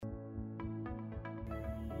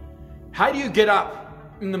How do you get up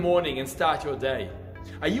in the morning and start your day?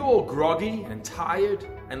 Are you all groggy and tired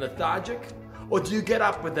and lethargic? Or do you get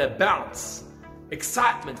up with a bounce,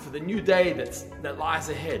 excitement for the new day that lies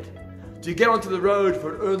ahead? Do you get onto the road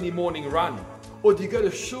for an early morning run? Or do you go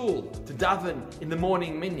to shul to daven in the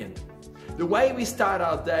morning minyan? The way we start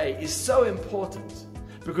our day is so important,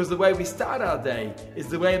 because the way we start our day is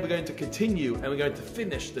the way we're going to continue and we're going to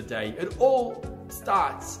finish the day. It all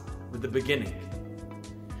starts with the beginning.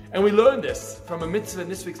 And we learn this from a mitzvah in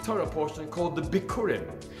this week's Torah portion called the Bikurim.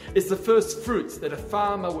 It's the first fruits that a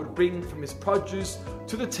farmer would bring from his produce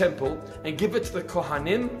to the temple and give it to the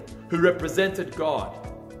Kohanim who represented God.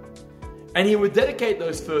 And he would dedicate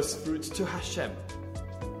those first fruits to Hashem.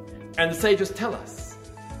 And the sages tell us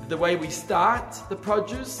that the way we start the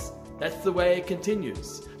produce, that's the way it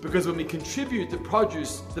continues. Because when we contribute the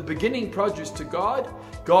produce, the beginning produce to God,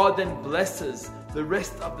 God then blesses the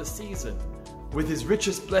rest of the season with His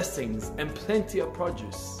richest blessings and plenty of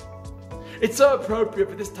produce. It's so appropriate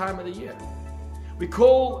for this time of the year. We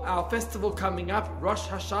call our festival coming up Rosh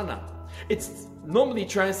Hashanah. It's normally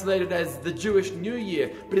translated as the Jewish New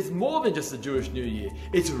Year, but it's more than just the Jewish New Year.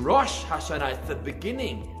 It's Rosh Hashanah, it's the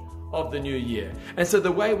beginning of the new year. And so the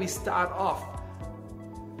way we start off,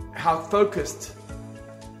 how focused,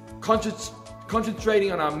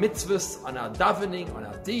 concentrating on our mitzvahs, on our davening, on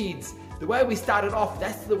our deeds, the way we started off,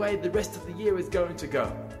 that's the way the rest of the year is going to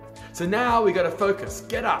go. So now we got to focus,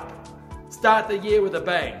 get up, start the year with a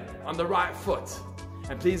bang, on the right foot.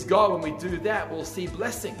 And please God, when we do that, we'll see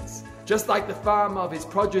blessings. Just like the farmer of his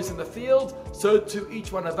produce in the field, so to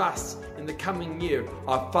each one of us in the coming year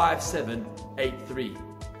of 5783.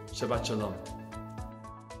 Shabbat Shalom.